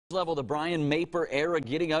Level, the Brian Maper era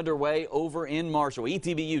getting underway over in Marshall.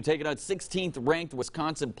 ETBU taking out 16th ranked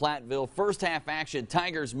Wisconsin-Platteville. First half action,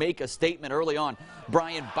 Tigers make a statement early on.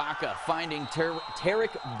 Brian Baca finding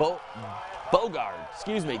Tarek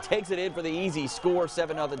Bogard, takes it in for the easy score,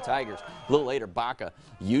 7-0 Tigers. A little later, Baca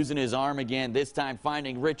using his arm again, this time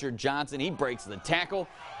finding Richard Johnson. He breaks the tackle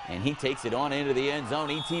and he takes it on into the end zone.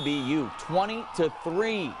 ETBU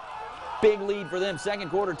 20-3. Big lead for them. Second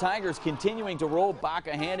quarter, Tigers continuing to roll.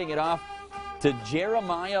 Baca handing it off to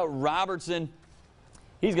Jeremiah Robertson.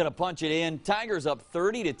 He's going to punch it in. Tigers up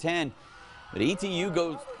 30-10. But ETBU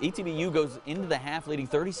goes into the half leading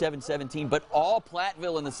 37-17, but all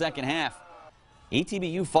Platteville in the second half.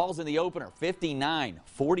 ETBU falls in the opener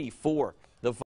 59-44.